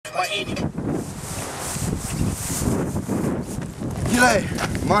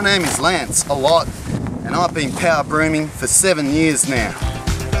G'day, my name is Lance, a lot, and I've been power brooming for 7 years now.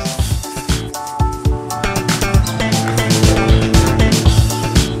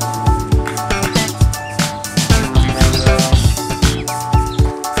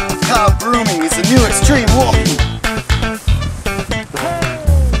 Power brooming is the new extreme walking.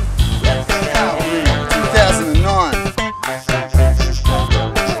 2009.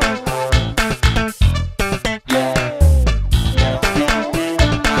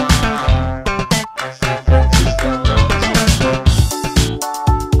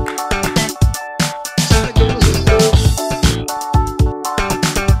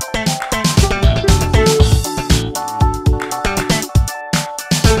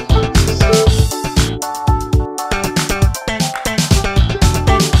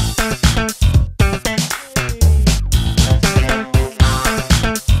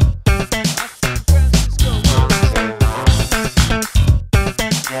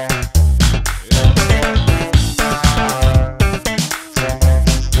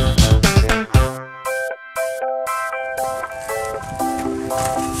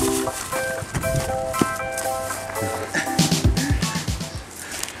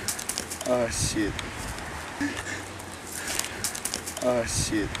 Oh shit. Oh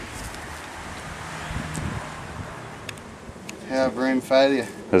shit. Power broom failure.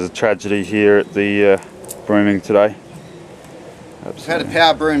 There's a tragedy here at the Brooming today. I've had a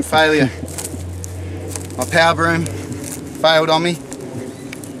power broom failure. My power broom failed on me.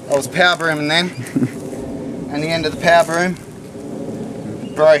 I was power brooming then. And the end of the power broom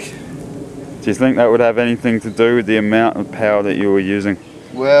broke. Do you think that would have anything to do with the amount of power that you were using?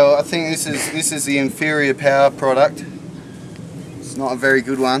 Well, I think this is the inferior power product. It's not a very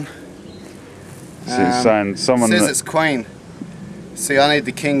good one. So you're saying someone says it's Queen. See, I need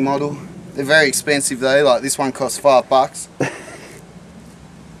the King model. They're very expensive though. Like this one costs $5,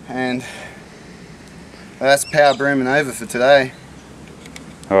 and that's power brooming over for today.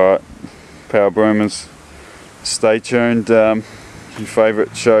 All right, power broomers, stay tuned. Your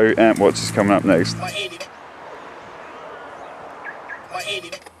favourite show, Amp Watch, is coming up next.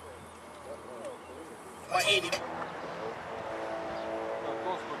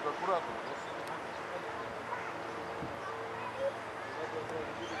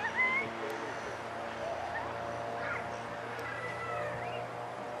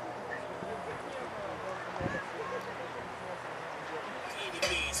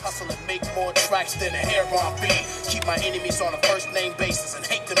 Hustle and make more tracks than a hair on beat. Keep my enemies on a first name basis and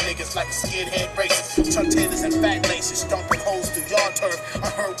hate them niggas like a skinhead racist. Chuck tailors and fat laces, stomping holes through yard turf. I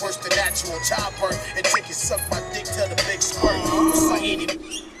heard worse than natural childbirth. And chickens suck my dick till the big squirt. What's my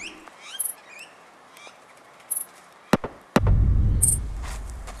enemy?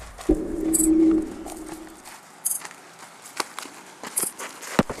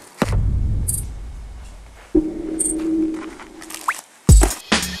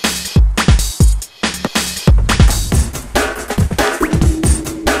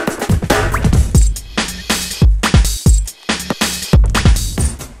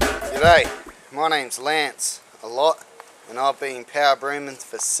 G'day, my name's Lance, a lot, and I've been power brooming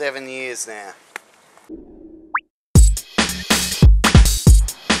for 7 years now.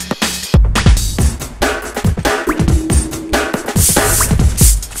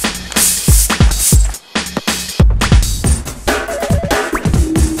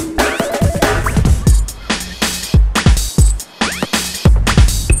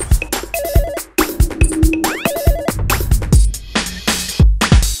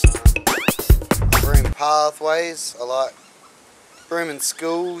 Pathways, I like brooming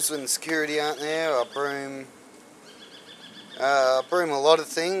schools when security aren't there. I broom a lot of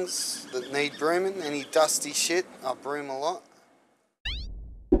things that need brooming. Any dusty shit, I broom a lot.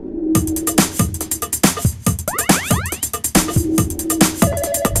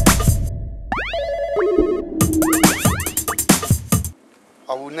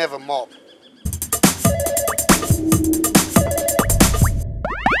 I will never mop.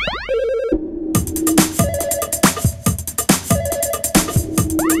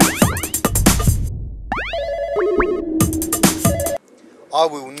 I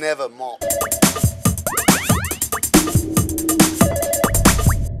will never mop. There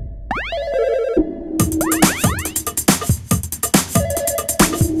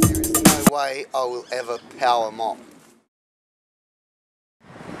is no way I will ever power mop.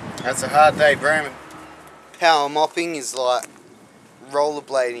 That's a hard day brooming. Power mopping is like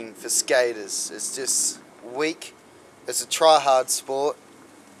rollerblading for skaters. It's just weak. It's a try-hard sport.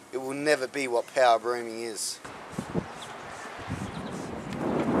 It will never be what power brooming is.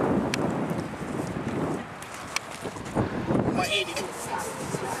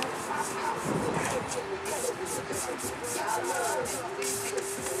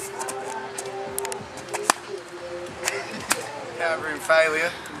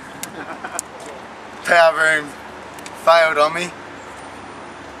 failure. Power broom failed on me.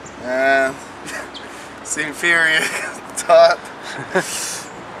 It's inferior type.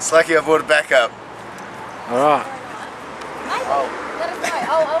 It's lucky I bought a backup. Alright. Let us know.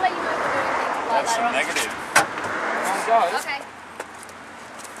 I'll let you know if we're doing things like That's that. negative. Okay.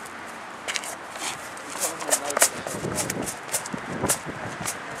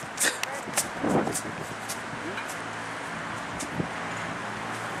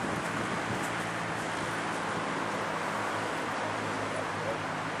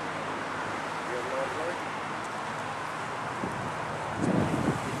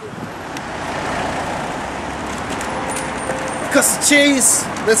 Cuss of cheese,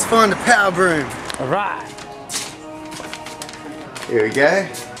 let's find the power broom. Alright. Here we go.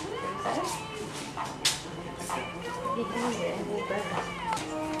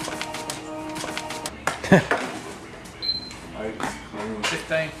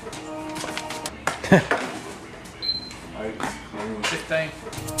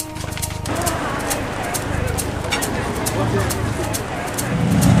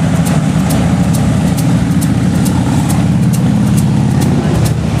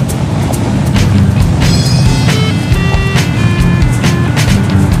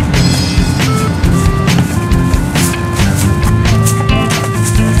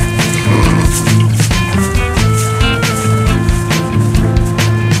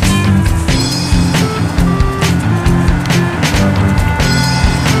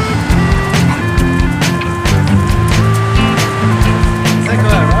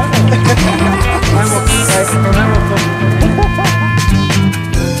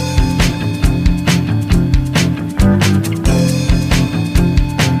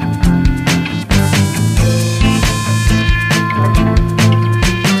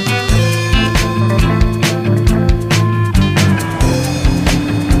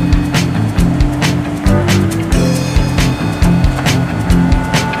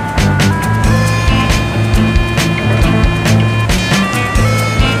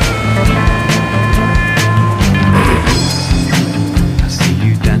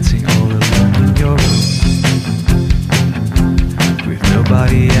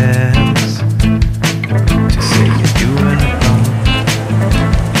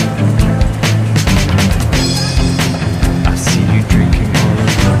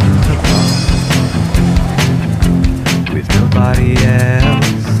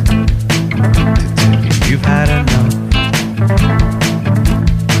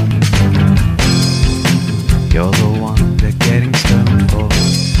 You're the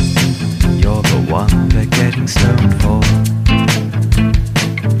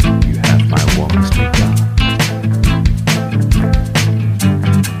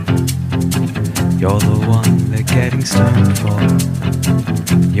one they're getting stoned for.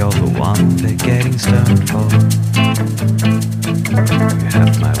 You're the one they're getting stoned for. You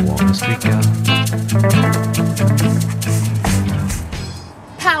have my warmest regard.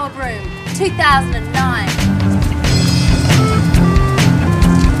 Power Broom 2009.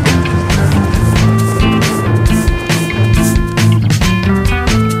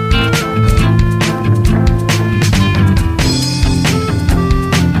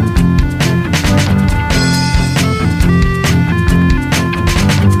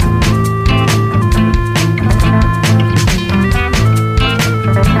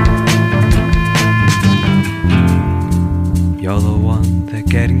 You're the one they're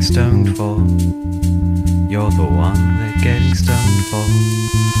getting stoned for. You're the one they're getting stoned for.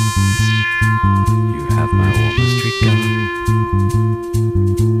 You have my warmest regard.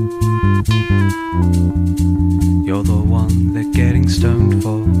 You're the one they're getting stoned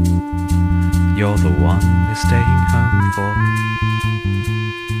for. You're the one they're staying home for.